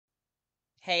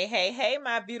Hey, hey, hey,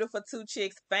 my beautiful Two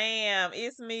Chicks fam.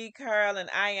 It's me, Carl, and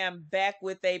I am back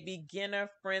with a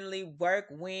beginner friendly work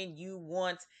when you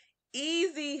want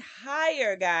easy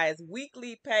hire, guys.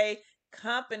 Weekly pay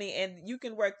company, and you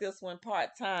can work this one part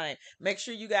time. Make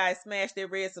sure you guys smash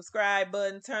that red subscribe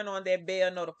button, turn on that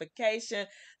bell notification.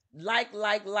 Like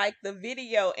the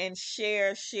video and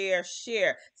share.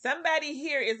 Somebody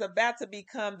here is about to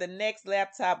become the next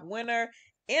laptop winner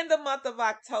in the month of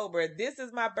October. This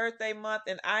is my birthday month,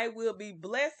 and I will be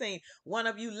blessing one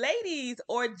of you ladies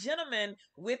or gentlemen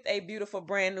with a beautiful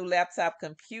brand new laptop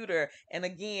computer. And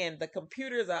again, the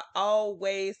computers are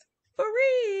always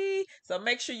free. So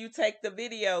make sure you take the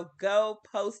video, go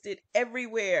post it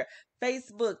everywhere.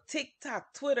 Facebook,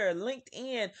 TikTok, Twitter,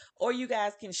 LinkedIn, or you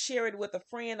guys can share it with a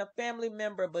friend, a family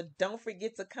member. But don't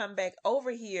forget to come back over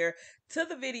here to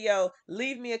the video.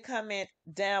 Leave me a comment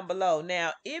down below.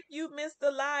 Now, if you missed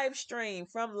the live stream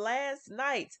from last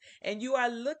night and you are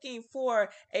looking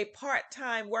for a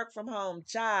part-time work from home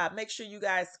job, make sure you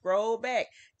guys scroll back.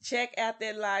 Check out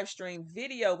that live stream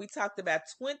video. We talked about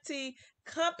 20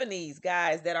 companies,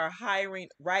 guys, that are hiring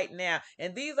right now.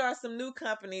 And these are some new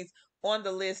companies on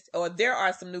the list, or there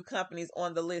are some new companies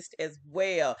on the list as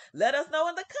well. Let us know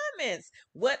in the comments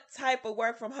what type of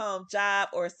work from home job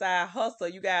or side hustle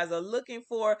you guys are looking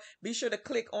for. Be sure to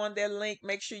click on that link.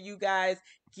 Make sure you guys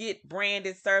get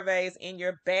branded surveys in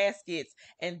your baskets.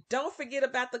 And don't forget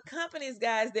about the companies,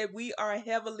 guys, that we are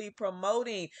heavily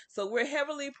promoting. So we're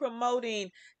heavily promoting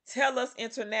TELUS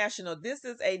International. This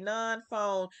is a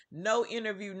non-phone, no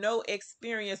interview, no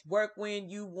experience, work when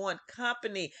you want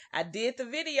company. I did the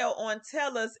video on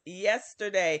TELUS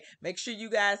yesterday. Make sure you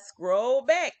guys scroll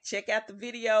back, check out the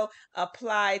video,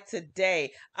 apply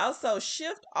today. Also,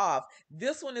 Shift Off.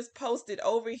 This one is posted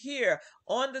over here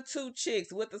on the Two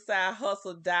Chicks with the Side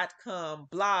Hustle.com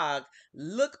blog.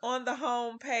 Look on the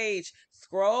home page,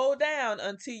 scroll down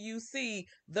until you see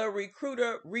the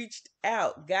recruiter reached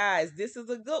out. Guys, this is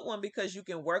a good one because you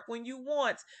can work when you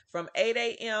want from 8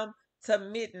 a.m. to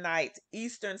midnight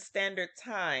Eastern Standard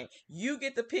Time. You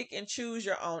get to pick and choose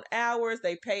your own hours.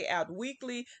 They pay out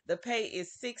weekly. The pay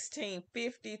is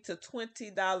 $16.50 to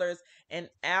 $20 an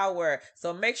hour.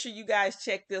 So make sure you guys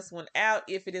check this one out.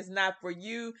 If it is not for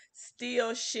you,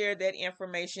 still share that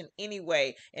information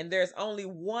anyway. And there's only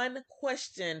one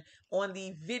question on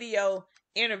the video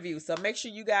interview. So make sure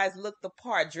you guys look the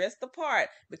part, dress the part,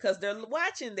 because they're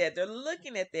watching that, they're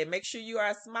looking at that. Make sure you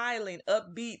are smiling,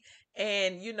 upbeat,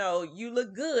 and you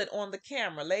look good on the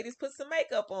camera. Ladies, put some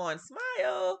makeup on,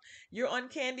 smile. You're on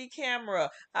candy camera.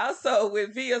 Also,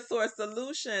 with Via Source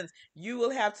Solutions, you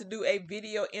will have to do a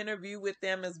video interview with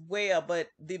them as well. But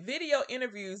the video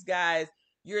interviews, guys,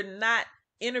 you're not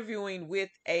interviewing with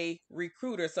a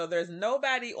recruiter. So there's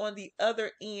nobody on the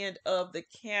other end of the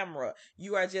camera.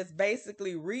 You are just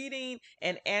basically reading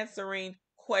and answering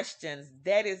questions.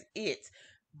 That is it.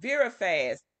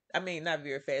 VeraFast. I mean, not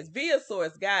VeraFast.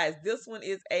 ViaSource, guys. This one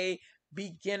is a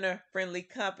beginner friendly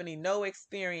company. No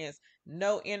experience,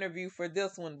 no interview for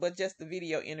this one, but just the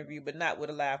video interview, but not with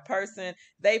a live person.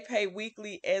 They pay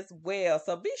weekly as well.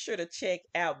 So be sure to check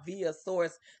out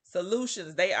ViaSource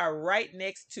Solutions. They are right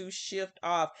next to Shift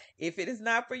Off. If it is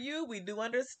not for you, we do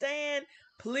understand.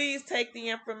 Please take the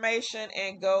information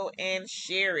and go and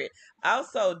share it.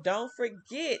 Also, don't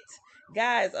forget,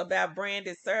 guys, about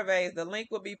branded surveys. The link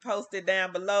will be posted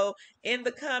down below in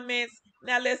the comments.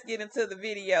 Now let's get into the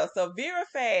video. So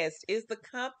VeraFast is the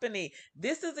company.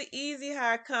 This is an easy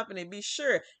hire company. Be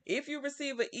sure if you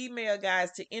receive an email,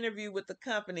 guys, to interview with the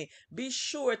company, be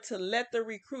sure to let the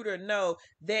recruiter know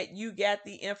that you got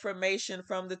the information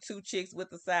from the Two Chicks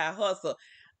with the Side Hustle.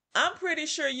 I'm pretty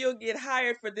sure you'll get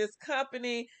hired for this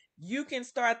company. You can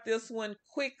start this one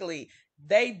quickly.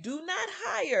 They do not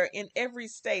hire in every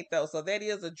state, though, so that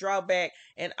is a drawback.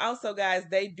 And also, guys,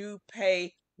 they do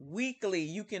pay weekly.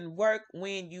 You can work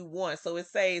when you want. So it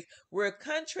says we're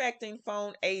contracting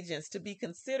phone agents to be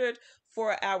considered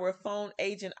for our phone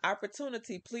agent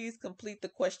opportunity. Please complete the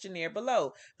questionnaire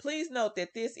below. Please note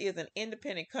that this is an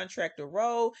independent contractor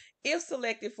role. If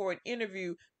selected for an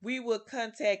interview, we will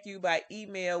contact you by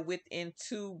email within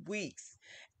 2 weeks.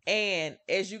 And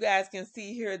as you guys can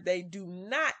see here, they do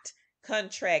not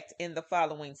contract in the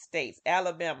following states: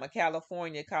 Alabama,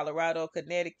 California, Colorado,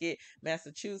 Connecticut,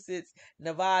 Massachusetts,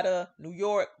 Nevada, New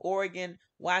York, Oregon,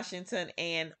 Washington,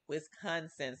 and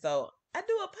Wisconsin. So I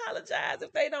do apologize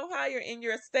if they don't hire in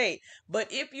your state. But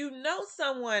if you know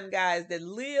someone, guys, that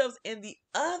lives in the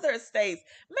other states,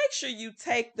 make sure you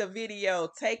take the video,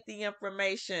 take the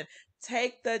information,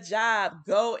 take the job,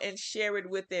 go and share it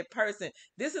with that person.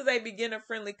 This is a beginner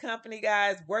friendly company,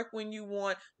 guys. Work when you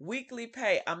want, weekly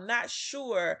pay. I'm not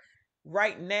sure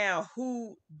right now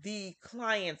who the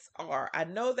clients are. I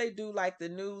know they do like the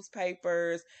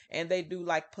newspapers and they do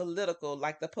like political,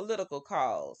 like the political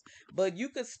calls. But you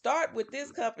could start with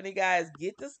this company, guys.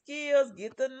 Get the skills,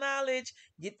 get the knowledge,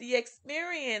 get the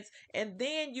experience, and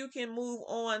then you can move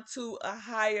on to a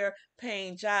higher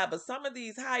paying job. But some of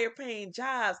these higher paying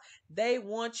jobs, they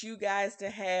want you guys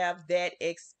to have that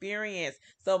experience.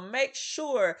 So make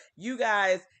sure you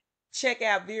guys check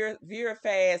out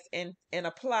VeraFast and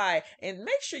apply, and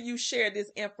make sure you share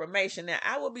this information. Now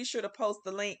I will be sure to post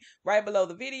the link right below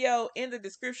the video in the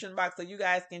description box so you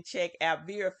guys can check out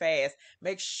VeraFast.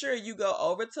 Make sure you go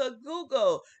over to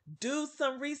Google, do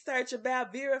some research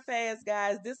about VeraFast,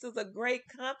 guys. This is a great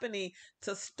company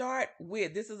to start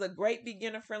with. This is a great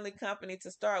beginner friendly company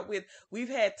to start with. We've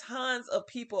had tons of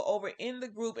people over in the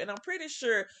group, and I'm pretty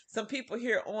sure some people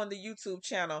here on the YouTube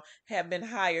channel have been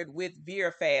hired with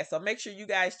VeraFast. So make sure you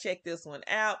guys check this one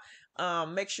out.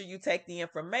 Make sure you take the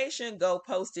information, go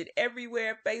post it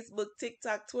everywhere: Facebook,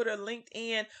 TikTok, Twitter,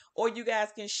 LinkedIn, or you guys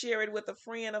can share it with a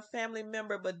friend, a family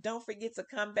member. But don't forget to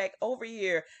come back over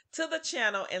here to the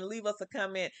channel and leave us a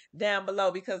comment down below,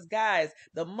 because guys,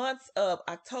 the months of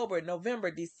October,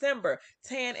 November, December,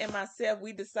 Tan and myself,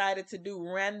 we decided to do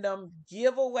random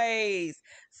giveaways.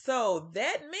 So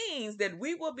that means that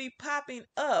we will be popping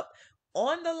up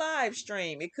on the live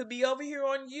stream. It could be over here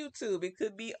on YouTube. It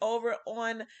could be over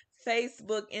on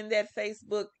Facebook in that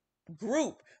Facebook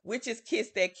group, which is Kiss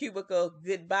That Cubicle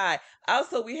Goodbye.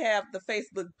 Also, we have the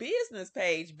Facebook business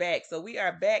page back. So we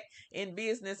are back in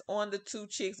business on the Two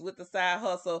Chicks with the Side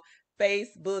Hustle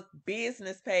Facebook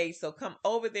business page. So come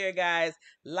over there, guys,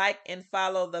 like and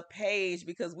follow the page,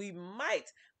 because we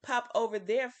might pop over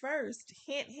there first.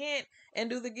 Hint, hint,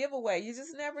 and do the giveaway. You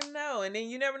just never know. And then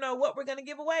you never know what we're going to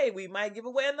give away. We might give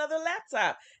away another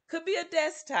laptop. Could be a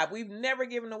desktop. We've never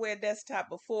given away a desktop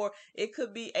before. It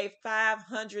could be a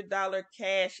 $500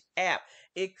 cash app.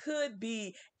 It could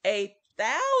be a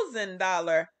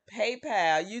 $1,000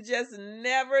 PayPal. You just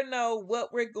never know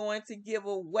what we're going to give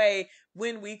away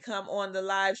when we come on the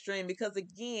live stream, because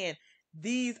again,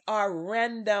 these are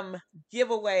random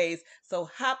giveaways. So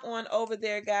hop on over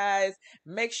there, guys.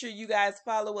 Make sure you guys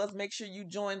follow us. Make sure you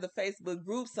join the Facebook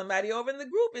group. Somebody over in the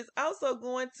group is also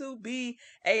going to be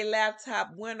a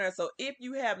laptop winner. So if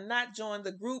you have not joined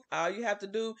the group, all you have to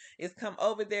do is come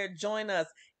over there, join us.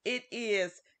 It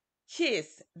is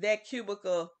Kiss That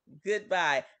Cubicle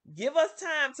Goodbye. Give us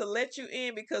time to let you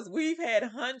in, because we've had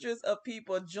hundreds of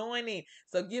people joining.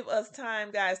 So give us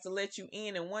time, guys, to let you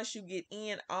in. And once you get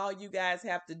in, all you guys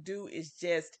have to do is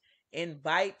just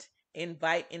invite,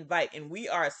 invite, invite. And we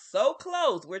are so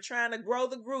close. We're trying to grow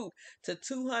the group to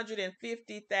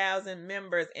 250,000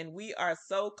 members. And we are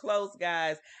so close,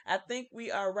 guys. I think we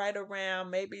are right around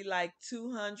maybe like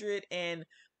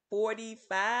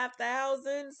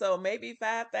 245,000. So maybe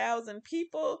 5,000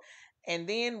 people. And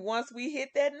then once we hit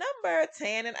that number,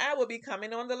 Tan and I will be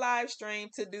coming on the live stream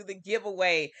to do the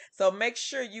giveaway. So make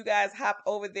sure you guys hop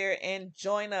over there and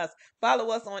join us. Follow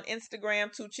us on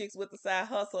Instagram, Two Chicks with the Side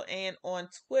Hustle, and on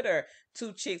Twitter,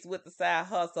 Two Chicks with the Side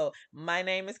Hustle. My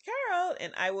name is Carol,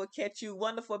 and I will catch you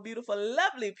wonderful, beautiful,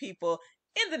 lovely people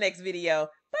in the next video.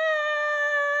 Bye!